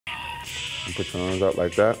You put your arms out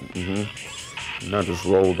like that. Now just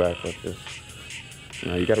roll back like this.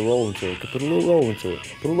 Now you gotta roll into it. Put a little roll into it.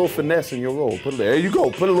 Put a little finesse in your roll. There you go.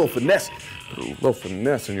 Put a little finesse. Put a little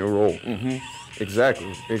finesse in your roll.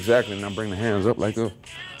 Exactly, exactly. Now bring the hands up like this.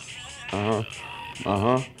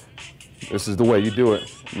 This is the way you do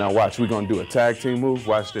it. Now watch, we're gonna do a tag team move.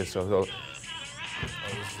 Watch this.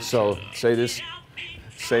 So say this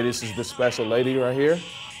is the special lady right here.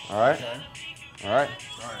 All right? Okay. All right?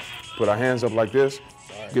 All right. Put our hands up like this.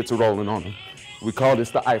 Right. Get to rolling on them. We call this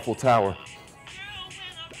the Eiffel Tower.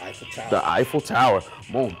 The Eiffel Tower. The Eiffel Tower.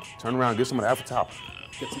 Boom. Turn around, get some of the Eiffel Tower.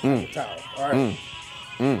 Get some Eiffel Tower. All right.